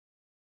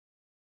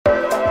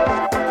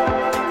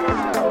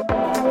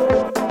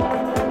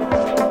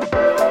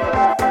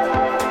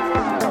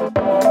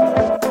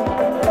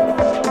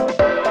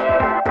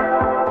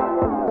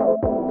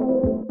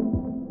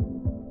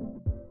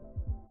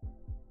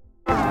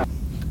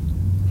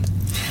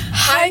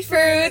Hi,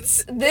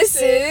 Fruits!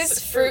 This is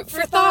Fruit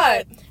for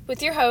Thought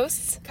with your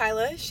hosts,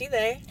 Kyla, she,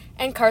 they,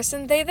 and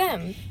Carson, they,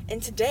 them.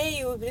 and today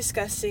we'll be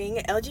discussing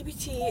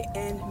LGBT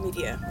and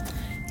media.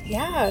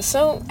 Yeah,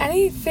 so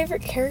any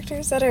favorite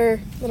characters that are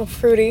a little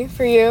fruity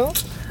for you?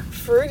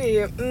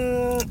 Fruity,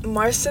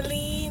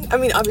 Marceline, I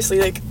mean,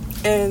 obviously, like,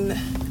 in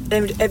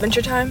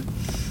Adventure Time,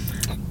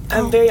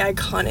 a very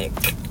iconic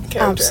character.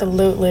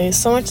 Absolutely.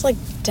 So much, like,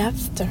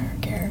 depth to her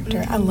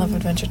character. I love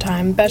Adventure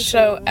Time. Best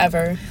show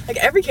ever. Like,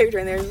 every character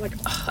in there is, like,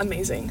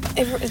 amazing.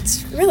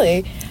 It's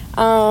really,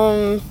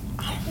 I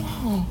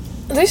don't know.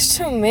 There's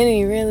too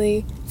many,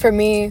 really, for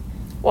me.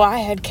 Well,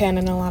 I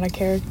headcanon a lot of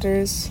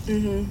characters.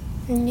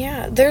 And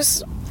yeah,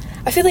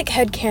 I feel like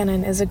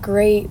headcanon is a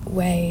great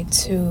way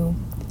to,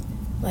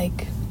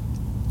 like,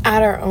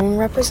 add our own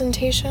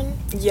representation.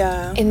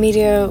 Yeah. In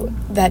media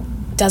that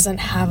doesn't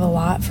have a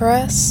lot for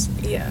us.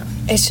 Yeah.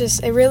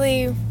 It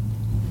really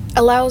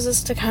allows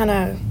us to kind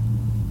of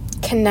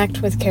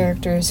connect with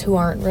characters who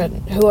are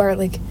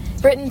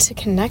written to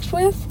connect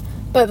with,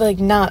 but, like,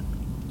 not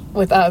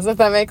with us, if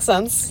that makes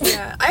sense.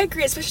 Yeah, I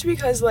agree, especially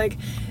because, like,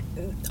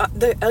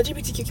 the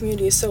LGBTQ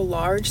community is so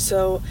large,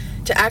 so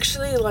to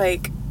actually,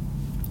 like,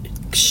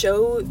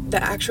 show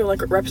the actual,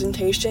 like,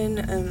 representation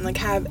and, like,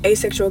 have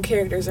asexual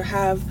characters or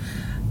have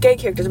gay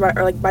characters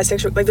or, like,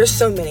 bisexual, like, there's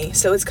so many,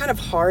 so it's kind of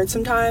hard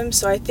sometimes.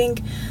 So I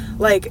think,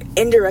 like,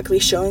 indirectly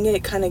showing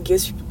it kind of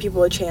gives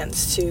people a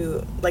chance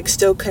to, like,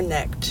 still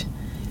connect.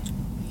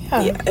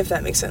 Yeah, if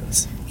that makes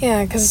sense.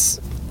 Yeah, because,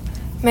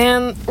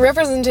 man,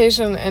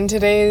 representation in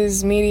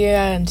today's media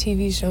and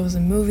TV shows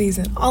and movies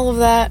and all of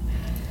that,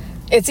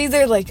 it's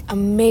either, like,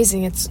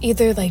 amazing, it's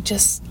either, like,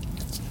 just,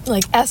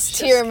 like, S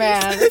tier,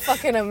 man,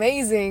 fucking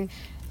amazing,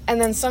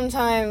 and then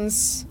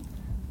sometimes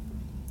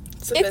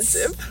it's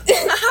offensive.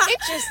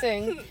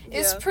 Interesting.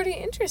 It's pretty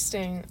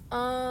interesting.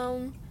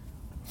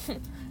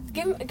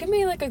 Give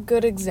me, like, a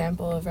good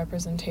example of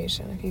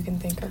representation, if you can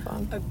think of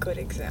one. A good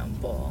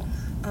example.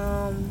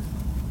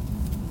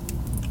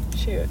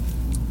 Shoot.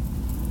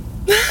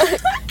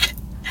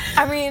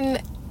 I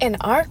mean, in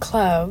our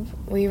club,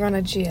 we run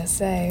a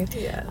GSA.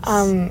 Yes.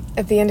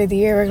 At the end of the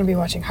year, we're going to be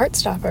watching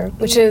Heartstopper,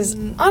 which is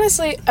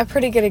honestly a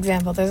pretty good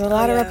example. There's a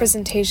lot of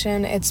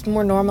representation. It's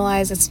more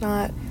normalized. It's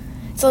a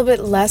little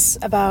bit less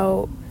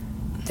about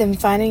them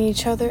finding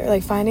each other,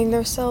 like, finding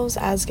themselves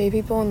as gay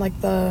people and, like,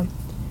 the,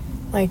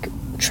 like,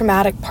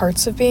 traumatic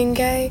parts of being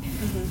gay,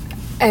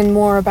 and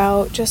more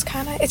about just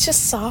kind of, it's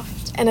just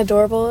soft and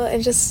adorable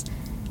and just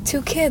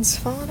two kids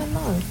falling in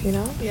love, you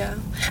know? Yeah.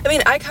 I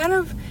mean,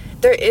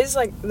 there is,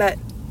 like, that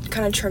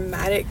kind of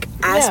traumatic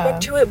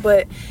aspect to it,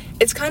 but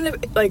it's kind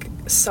of, like,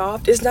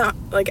 soft. It's not,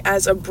 like,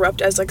 as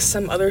abrupt as, like,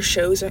 some other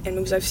shows and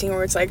movies I've seen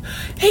where it's like,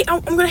 hey,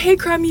 I'm gonna hate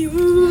crime you, blah,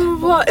 blah,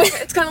 blah.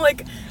 It's kind of,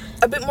 like,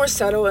 a bit more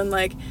subtle, and,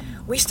 like,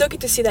 we still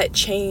get to see that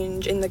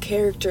change in the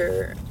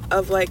character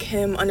of, like,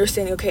 him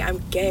understanding, okay,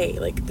 I'm gay,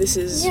 like, this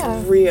is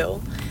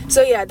real.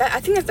 So, yeah, I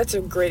think that's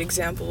a great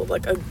example of,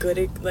 like, a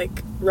good,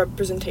 like,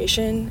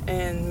 representation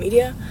and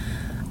media.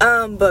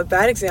 But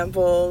bad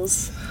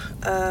examples,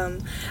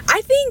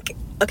 I think,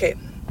 okay,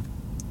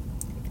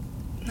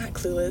 not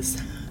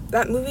Clueless,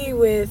 that movie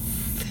with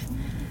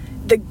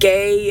the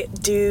gay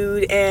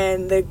dude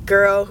and the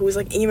girl who was,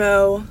 like,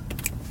 emo,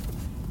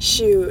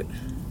 shoot.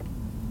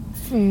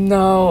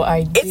 No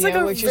idea. It's like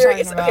what you're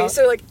talking about. Okay,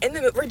 so, like, in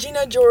the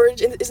Regina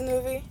George is in the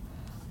movie.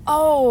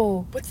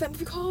 Oh, What's that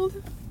movie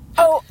called?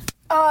 Oh,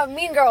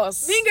 Mean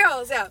Girls. Mean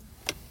Girls, yeah.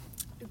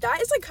 That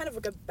is, like, kind of,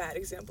 like, a bad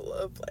example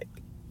of, like,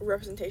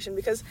 representation,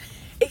 because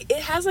it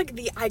has, like,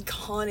 the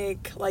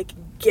iconic, like,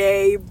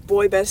 gay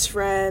boy best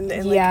friend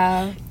and,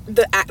 like,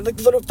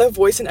 the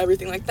voice and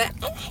everything like that.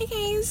 Oh, hey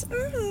guys.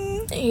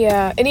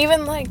 Yeah, and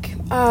even, like,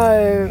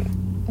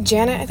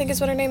 Janet, I think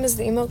is what her name is,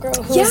 the emo girl,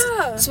 who's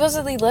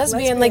supposedly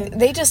lesbian. Like,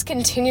 they just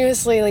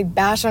continuously, like,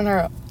 bash on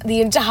her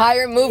the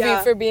entire movie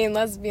for being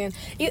lesbian.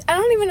 I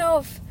don't even know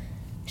if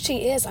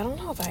she is. I don't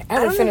know if I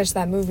ever finished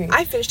that movie.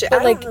 I finished it.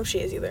 But, I don't know if she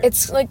is either.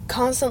 It's, like,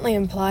 constantly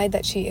implied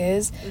that she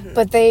is,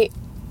 but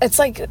it's,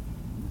 like,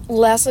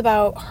 less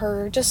about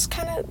her just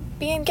kind of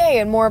being gay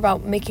and more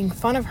about making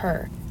fun of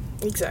her.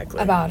 Exactly.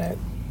 About it.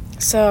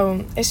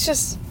 So, it's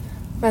just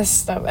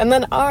messed up. And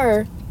then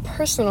our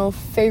personal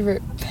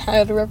favorite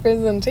bad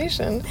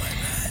representation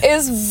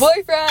is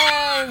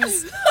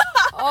boyfriends.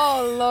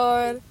 Oh,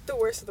 Lord. The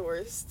worst of the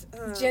worst.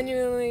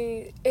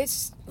 Genuinely,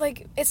 it's,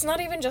 like, it's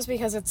not even just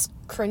because it's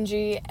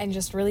cringy and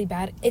just really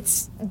bad.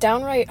 It's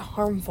downright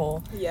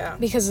harmful. Yeah.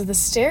 Because of the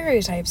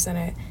stereotypes in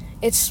it.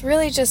 It's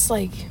really just,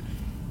 like,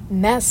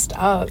 messed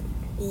up.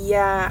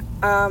 Yeah.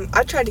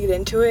 I tried to get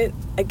into it.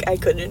 I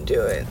couldn't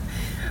do it.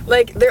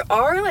 Like, there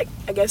are, like,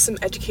 I guess some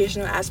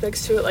educational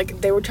aspects to it. Like,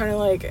 they were trying to,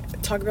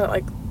 like, talk about,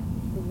 like,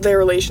 their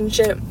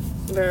relationship.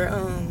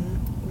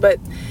 But,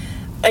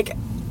 like,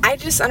 I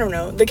don't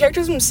know. The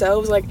characters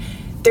themselves, like,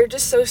 they're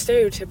just so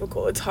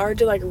stereotypical. It's hard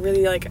to, like,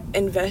 really, like,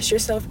 invest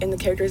yourself in the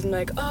characters and be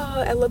like,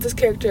 oh, I love this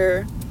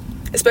character.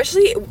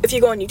 especially if you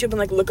go on YouTube and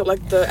like look up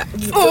like the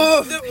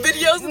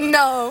videos.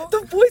 No,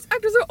 the voice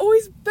actors are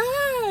always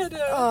bad.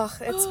 Oh,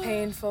 it's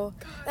painful.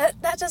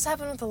 That does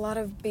happen with a lot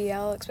of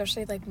BL,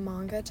 especially like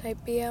manga type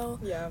BL.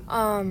 Yeah.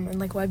 And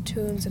like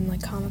webtoons and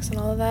like comics and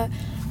all of that.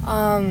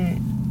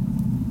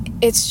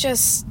 It's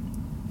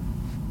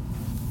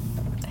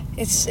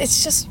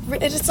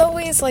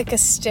always like a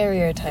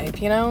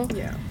stereotype, you know?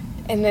 Yeah.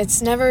 And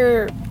it's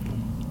never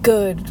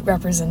good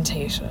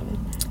representation.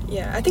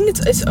 Yeah, I think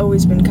it's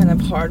always been kind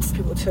of hard for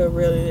people to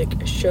really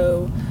like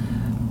show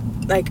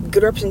like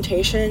good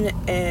representation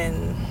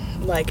in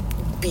like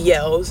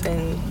BLs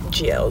and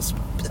GLs,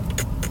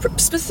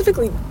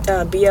 specifically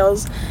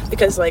BLs,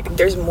 because like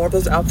there's more of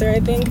those out there, I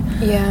think.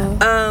 Yeah.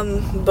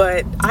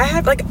 But I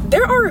have like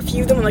there are a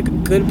few of them with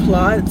like good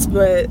plots,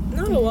 but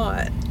not a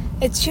lot.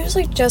 It's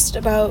usually just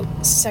about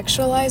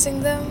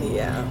sexualizing them.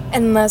 Yeah.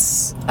 And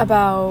less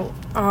about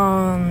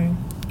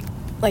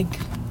like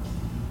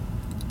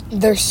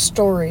their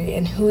story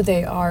and who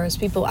they are as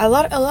people. A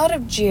lot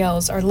of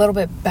GLs are a little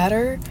bit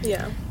better.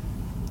 Yeah.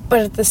 But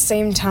at the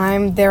same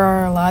time, there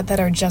are a lot that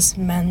are just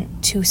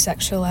meant to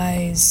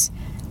sexualize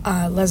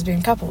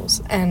lesbian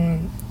couples.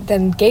 And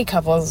then gay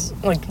couples,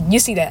 like, you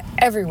see that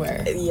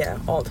everywhere. Yeah,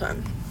 all the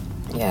time.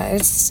 Yeah,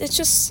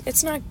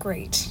 it's not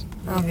great,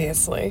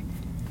 obviously.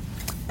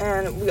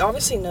 And we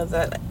obviously know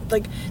that,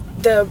 like,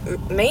 the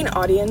main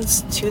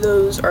audience to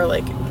those are,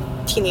 like,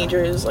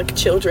 teenagers, like,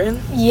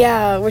 children.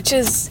 Yeah, which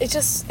is, it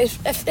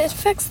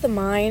affects the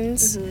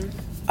minds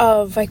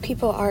of, like,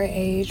 people our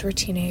age, we're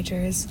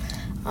teenagers.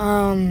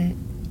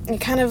 It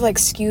kind of, like,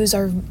 skews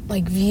our,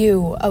 like,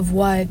 view of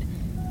what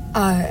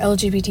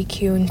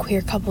LGBTQ and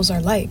queer couples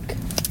are like.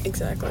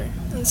 Exactly.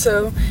 And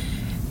so,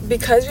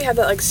 because we have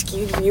that, like,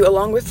 skewed view,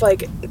 along with,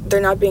 like,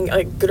 there not being,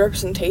 like, good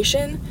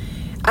representation,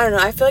 I don't know,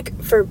 I feel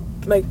like for,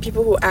 like,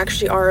 people who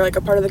actually are, like,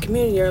 a part of the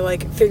community or,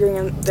 like,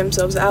 figuring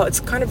themselves out, it's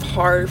kind of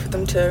hard for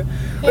them to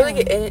really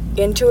get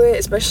into it,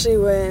 especially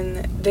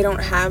when they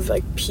don't have,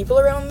 like, people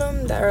around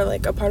them that are,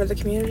 like, a part of the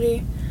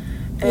community.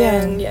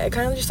 And, yeah it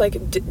kind of just, like,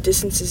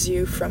 distances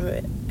you from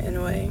it, in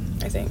a way,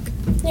 I think.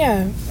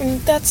 Yeah,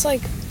 and that's,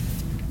 like,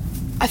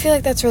 I feel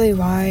like that's really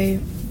why,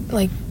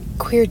 like,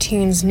 queer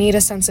teens need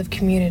a sense of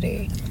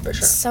community. For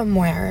sure.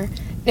 Somewhere.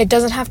 It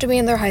doesn't have to be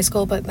in their high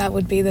school, but that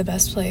would be the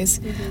best place.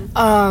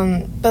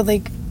 But,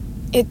 like,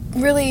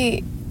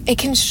 it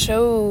can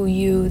show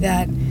you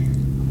that,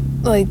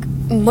 like,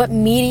 what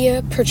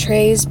media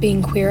portrays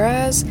being queer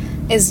as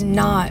is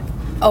not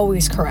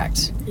always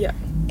correct. Yeah.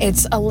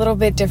 It's a little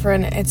bit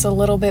different, it's a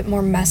little bit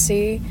more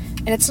messy,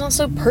 and it's not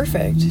so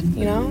perfect,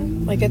 you know?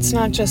 Like, it's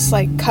not just,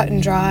 like, cut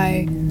and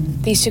dry,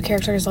 these two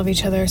characters love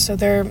each other, so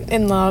they're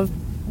in love,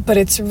 but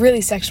it's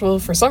really sexual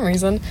for some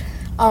reason.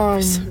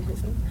 For some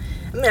reason.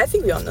 I mean, I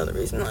think we all know the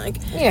reason, like...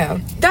 Yeah.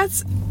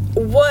 That's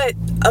what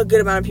a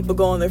good amount of people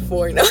go on there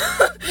for, you know?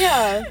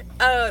 Yeah.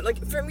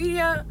 Like, for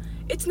media,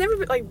 it's never,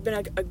 like, been,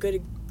 like, a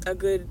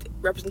good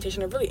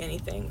representation of really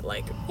anything,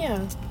 like...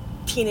 Yeah.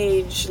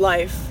 Teenage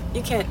life,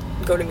 you can't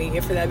go to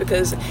media for that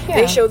because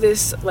they show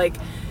this like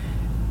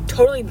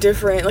totally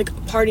different, like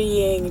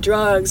partying,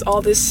 drugs,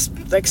 all this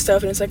like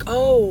stuff, and it's like,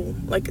 oh,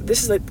 like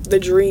this is like the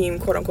dream,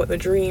 quote unquote, the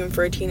dream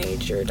for a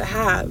teenager to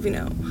have, you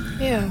know.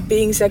 Yeah.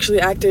 Being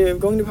sexually active,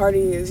 going to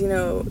parties, you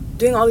know,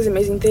 doing all these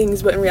amazing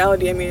things, but in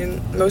reality, I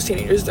mean, most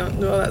teenagers don't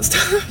do all that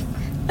stuff.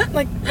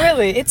 Like,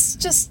 really, it's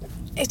just,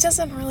 it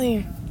doesn't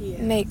really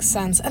make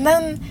sense. And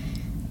then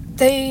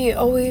they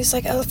always,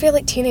 like, I feel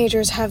like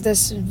teenagers have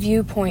this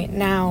viewpoint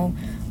now,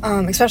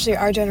 especially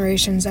our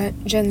generations,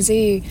 Gen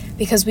Z,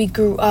 because we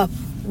grew up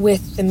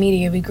with the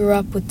media, we grew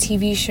up with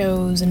TV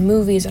shows and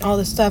movies and all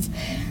this stuff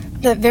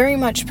that very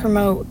much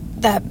promote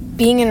that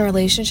being in a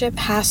relationship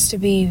has to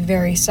be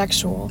very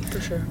sexual.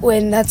 For sure.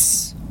 When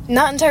that's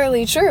not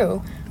entirely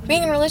true.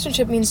 Being in a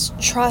relationship means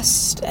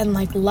trust and,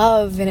 like,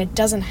 love, and it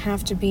doesn't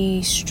have to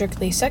be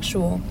strictly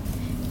sexual.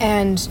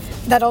 And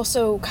that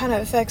also kind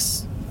of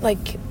affects,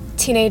 like,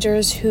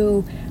 teenagers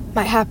who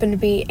might happen to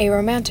be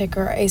aromantic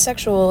or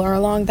asexual or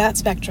along that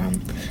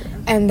spectrum.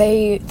 And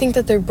they think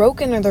that they're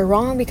broken or they're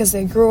wrong because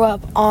they grew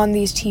up on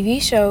these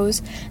TV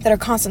shows that are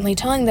constantly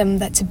telling them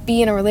that to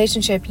be in a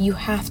relationship, you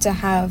have to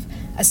have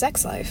a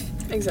sex life.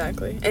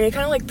 Exactly. And it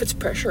kind of, like, puts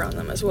pressure on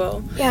them as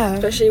well. Yeah.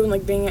 Especially when,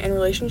 like, being in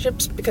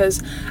relationships,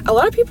 because a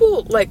lot of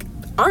people, like,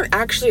 aren't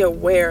actually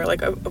aware,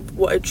 like, of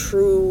what a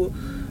true,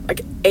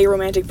 like,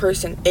 aromantic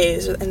person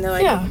is. And they're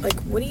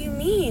like, what do you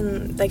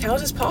mean? Like, how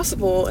is this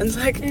possible? And it's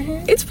like,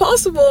 it's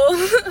possible.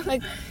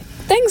 Like,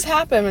 things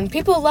happen and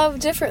people love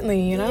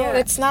differently, you know? Yeah.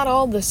 It's not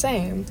all the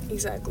same.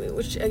 Exactly.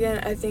 Which, again,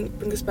 I think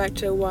brings us back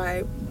to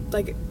why,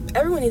 like,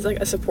 everyone needs, like,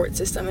 a support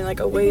system and, like,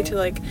 a way to,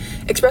 like,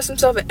 express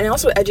themselves and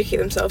also educate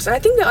themselves. And I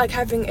think that, like,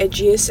 having a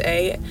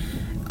GSA,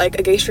 like,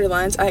 a Gay Straight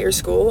Alliance at your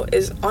school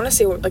is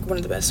honestly, like, one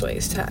of the best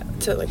ways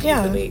to like,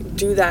 really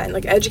do that and,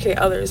 like, educate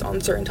others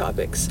on certain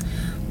topics.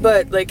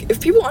 But, like,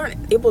 if people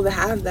aren't able to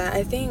have that,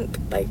 I think,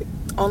 like,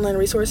 online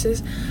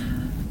resources,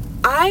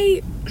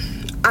 I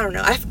don't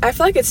know. I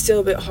feel like it's still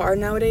a bit hard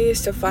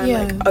nowadays to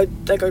find,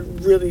 like a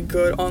really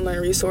good online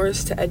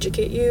resource to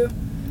educate you.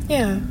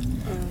 Yeah.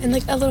 And,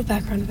 like, a little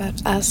background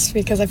about us,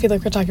 because I feel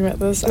like we're talking about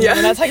this. And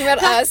we're not talking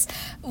about us.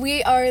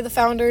 We are the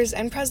founders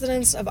and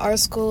presidents of our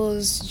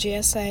school's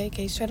GSA,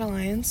 Gay Straight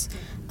Alliance.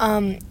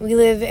 We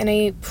live in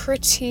a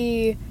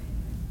pretty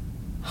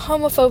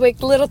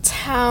homophobic little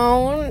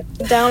town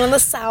down in the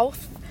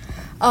South.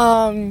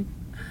 And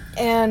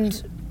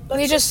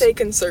Let's just say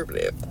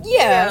conservative.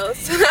 Yeah.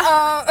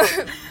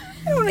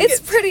 It's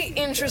pretty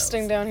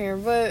interesting down here,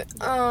 but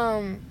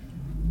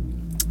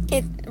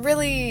it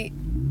really,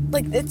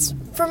 like, it's,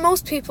 for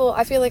most people,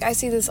 I feel like I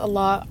see this a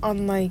lot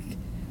on, like,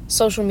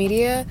 social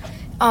media.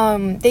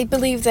 They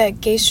believe that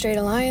gay straight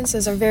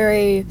alliances are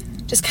very,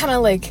 just kind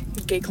of like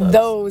gay clubs.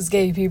 Those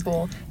gay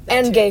people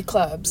and too. Gay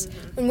clubs.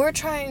 And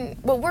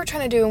what we're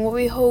trying to do, and what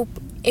we hope,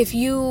 if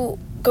you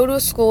go to a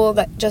school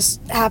that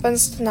just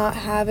happens to not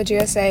have a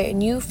GSA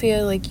and you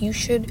feel like you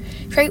should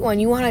create one,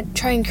 you want to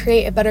try and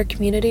create a better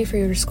community for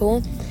your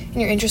school, and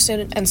you're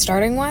interested in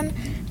starting one,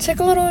 take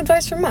a little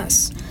advice from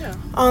us. Yeah.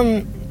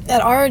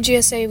 At our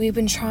GSA, we've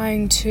been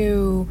trying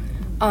to,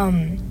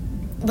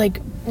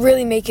 like,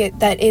 really make it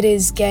that it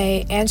is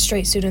gay and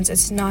straight students.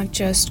 It's not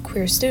just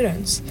queer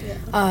students.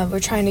 Yeah. We're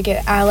trying to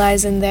get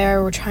allies in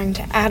there. We're trying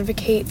to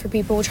advocate for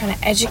people. We're trying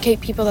to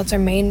educate people. That's our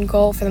main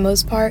goal for the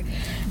most part.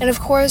 And, of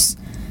course,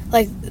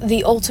 like,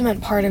 the ultimate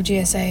part of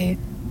GSA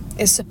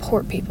is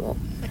support people.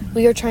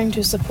 We are trying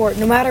to support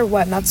no matter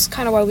what, and that's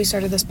kind of why we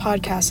started this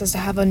podcast, is to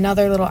have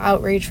another little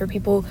outreach for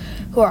people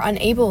who are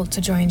unable to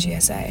join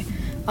GSA,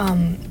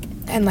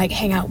 and, like,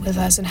 hang out with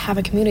us and have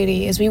a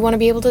community, is we want to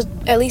be able to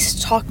at least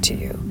talk to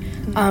you.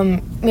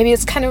 Maybe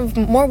it's kind of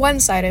more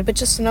one-sided, but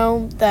just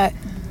know that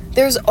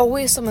there's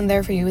always someone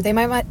there for you. They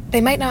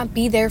might not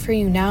be there for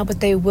you now,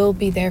 but they will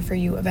be there for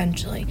you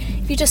eventually.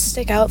 If you just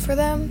stick out for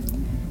them,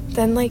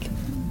 then, like,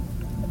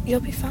 you'll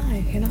be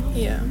fine, you know?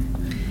 Yeah.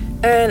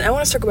 And I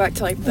want to circle back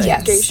to, like, the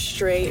gay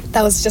straight.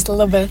 That was just a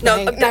little bit.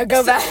 No, now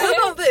go back.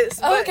 Not all this.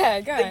 But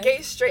okay, go ahead. The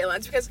gay straight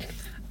lines, because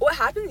what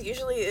happens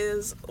usually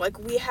is, like,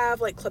 we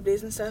have, like, club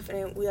days and stuff,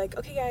 and we, like,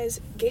 okay, guys,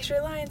 gay straight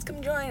alliance,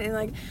 come join. And,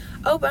 like,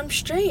 oh, but I'm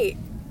straight.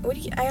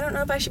 I don't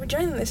know if I should be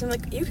joining this. And I'm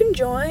like, you can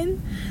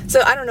join.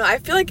 So I don't know. I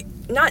feel like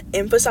not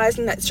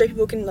emphasizing that straight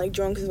people can, like,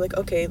 join because, like,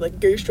 okay, like,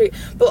 gay straight,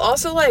 but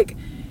also, like,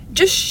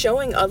 just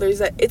showing others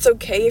that it's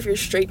okay if you're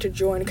straight to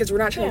join, because we're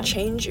not trying to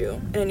change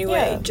you in any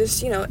way.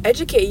 Just, you know,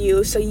 educate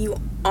you so you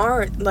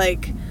aren't,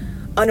 like,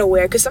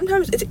 unaware, because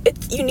sometimes it's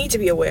you need to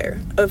be aware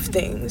of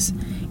things.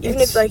 Even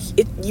if, like,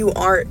 you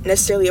aren't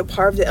necessarily a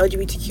part of the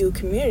LGBTQ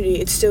community,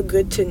 it's still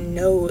good to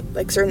know,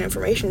 like, certain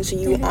information so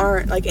you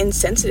aren't, like,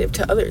 insensitive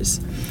to others.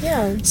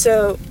 Yeah.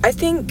 So I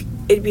think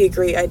it'd be a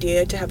great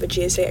idea to have a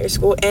GSA at your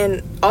school,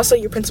 and also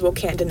your principal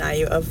can't deny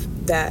you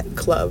of that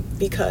club,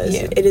 because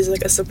it is,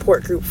 like, a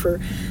support group for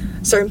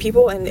certain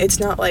people, and it's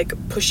not, like,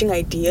 pushing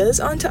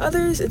ideas onto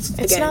others.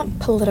 It's not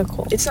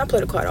political. It's not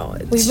political at all.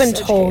 We've been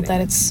told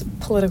that it's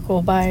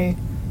political by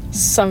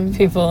some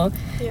people.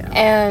 Yeah.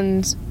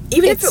 And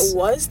even if it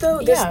was,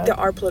 though, there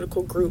are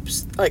political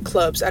groups, like,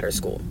 clubs at our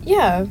school.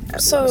 Yeah.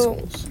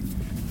 So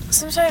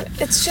sometimes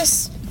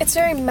it's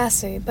very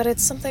messy, but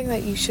it's something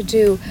that you should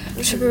do.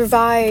 You should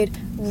provide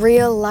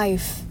real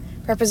life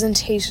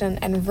representation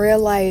and real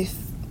life,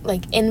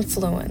 like,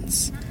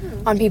 influence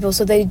on people,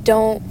 so they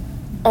don't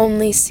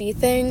only see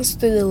things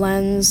through the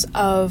lens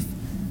of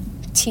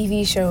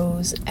TV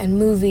shows and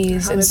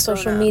movies and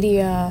social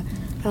media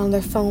and on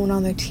their phone,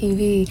 on their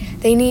TV.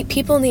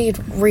 People need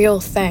real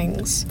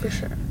things. For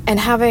sure. And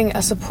having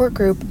a support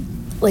group,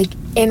 like,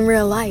 in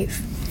real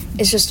life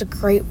is just a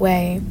great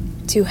way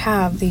to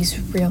have these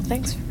real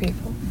things for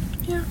people.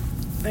 Yeah,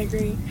 I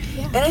agree.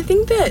 Yeah. And I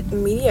think that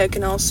media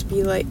can also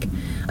be, like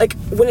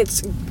when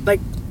it's, like,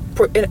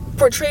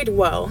 portrayed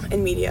well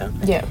in media.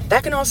 Yeah.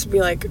 That can also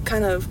be, like,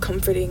 kind of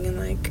comforting and,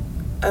 like,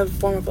 a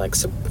form of, like,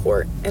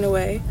 support in a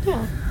way.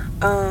 Yeah.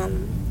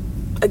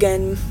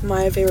 Again,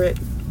 my favorite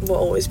will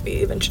always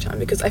be Adventure Time,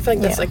 because I feel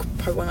like that's like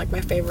probably one of, like,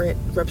 my favorite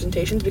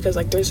representations, because,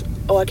 like, there's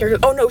a lot of characters.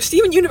 Oh no,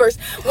 Steven Universe.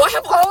 Why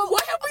have we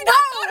not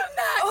thought of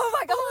that? Oh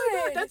my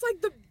god. That's, like,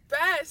 the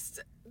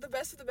best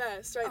of the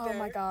best right there. Oh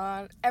my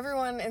god.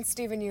 Everyone in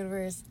Steven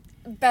Universe,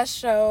 best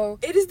show.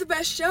 It is the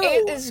best show.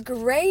 It is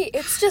great.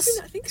 It's just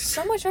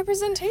so much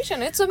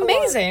representation. It's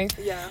amazing.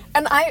 Yeah.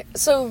 And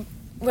so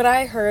what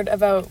I heard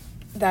about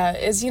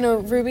that is, you know,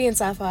 Ruby and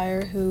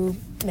Sapphire, who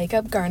make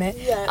up Garnet.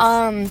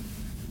 Yes.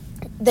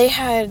 They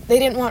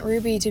didn't want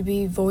Ruby to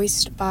be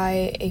voiced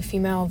by a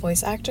female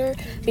voice actor,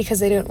 because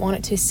they didn't want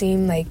it to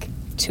seem, like,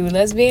 too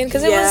lesbian,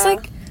 because it was,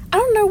 like, I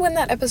don't know when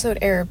that episode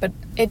aired, but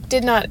it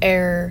did not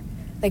air,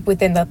 like,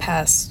 within the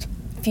past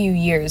few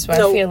years, but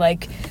I feel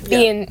like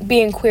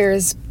being queer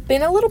has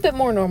been a little bit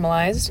more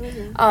normalized,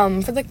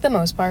 for, like, the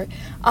most part.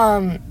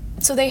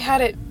 So they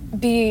had it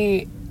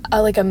be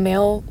like a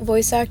male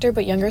voice actor,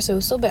 but younger, so it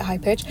was still a bit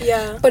high-pitched.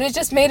 Yeah. But it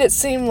just made it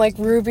seem like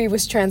Ruby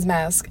was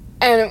trans-masc.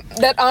 And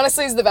that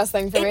honestly is the best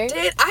thing for me. It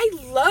did. I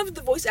loved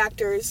the voice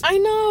actors. I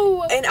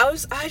know. And oh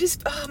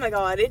my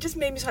god, it just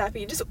made me so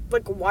happy. Just,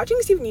 like, watching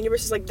Steven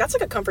Universe is, like, that's,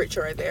 like, a comfort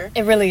show right there.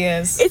 It really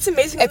is. It's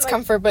amazing. It's, like,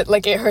 comfort, but,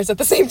 like, it hurts at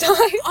the same time.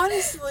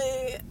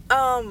 Honestly,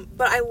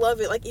 But I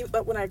love it. Like, even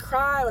when I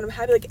cry, when I'm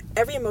happy, like,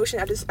 every emotion,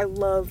 I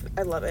love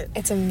it.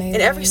 It's amazing.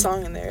 And every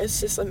song in there is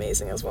just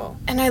amazing as well.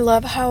 And I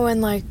love how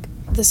in, like,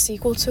 the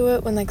sequel to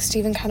it, when, like,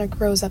 Steven kind of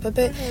grows up a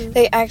bit,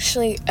 they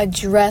actually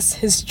address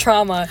his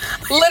trauma.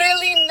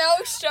 Literally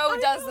no show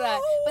does that.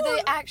 But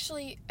they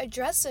actually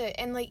address it.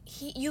 And, like,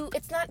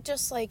 it's not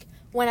just, like,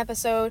 one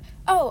episode,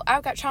 oh,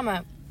 I've got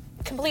trauma,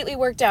 completely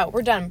worked out,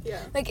 we're done.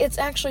 Yeah. Like, it's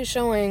actually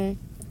showing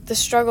the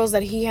struggles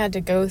that he had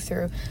to go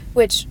through,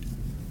 which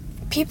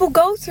people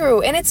go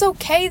through, and it's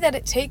okay that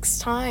it takes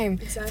time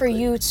for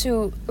you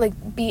to,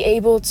 like, be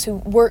able to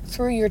work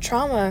through your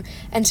trauma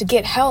and to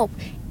get help.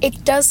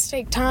 It does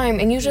take time,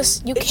 and you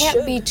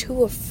can't be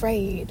too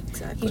afraid.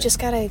 Exactly. You just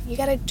gotta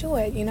do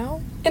it, you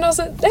know? And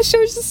also, that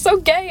show is just so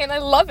gay, and I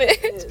love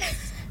it.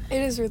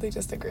 It is really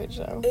just a great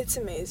show. It's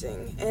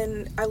amazing,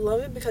 and I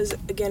love it because,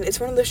 again, it's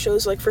one of those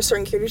shows, like, for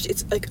certain characters,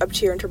 it's, like, up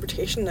to your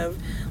interpretation of,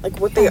 like,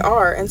 what they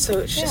are, and so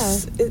it's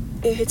just, it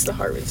hits the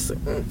heart. It's like,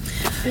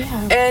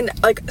 Yeah. And,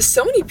 like,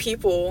 so many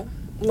people,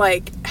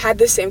 like, had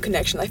the same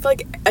connection. I feel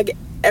like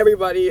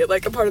everybody,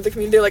 like, a part of the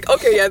community, like,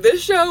 okay, yeah, this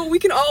show, we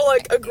can all,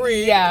 like,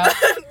 agree. Yeah.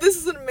 This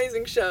is an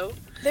amazing show.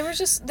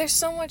 There's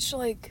so much,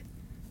 like,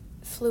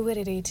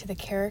 fluidity to the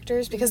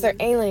characters because they're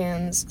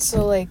aliens,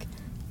 so, like,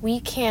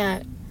 we're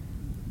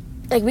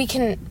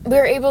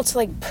able to,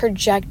 like,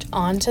 project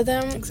onto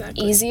them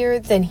easier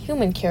than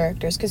human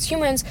characters, because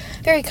humans,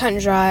 very cut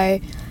and dry.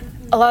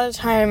 A lot of the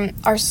time,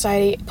 our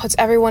society puts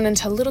everyone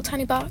into a little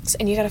tiny box,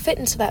 and you gotta fit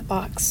into that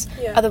box.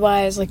 Yeah.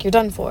 Otherwise, like, you're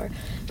done for.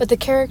 But the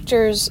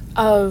characters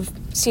of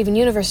Steven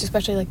Universe,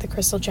 especially, like, the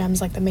Crystal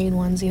Gems, like, the main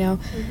ones, you know,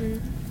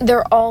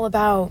 they're all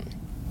about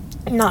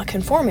not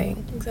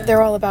conforming. Exactly.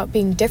 They're all about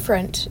being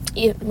different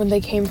when they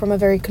came from a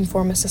very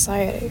conformist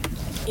society.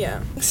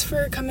 Yeah. Thanks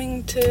for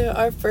coming to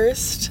our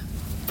first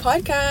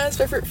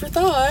podcast for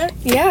thought.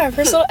 Yeah, our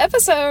first little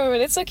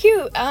episode. It's so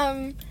cute.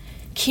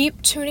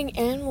 Keep tuning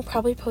in. We'll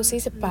probably post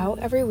these about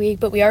every week,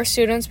 but we are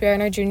students. We are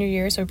in our junior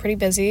year, so we're pretty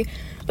busy,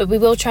 but we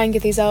will try and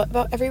get these out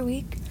about every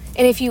week.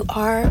 And if you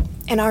are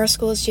in our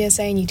school as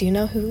GSA and you do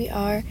know who we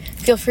are,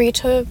 feel free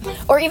to,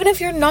 or even if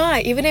you're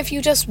not, even if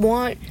you just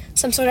want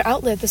some sort of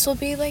outlet, this will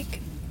be,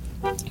 like,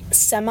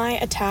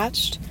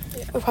 semi-attached.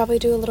 Yeah. We'll probably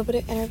do a little bit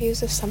of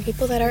interviews with some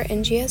people that are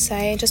in GSA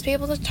and just be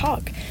able to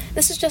talk.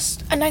 This is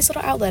just a nice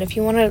little outlet if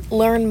you want to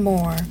learn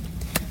more.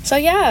 So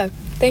yeah,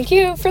 thank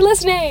you for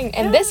listening.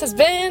 And this has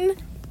been...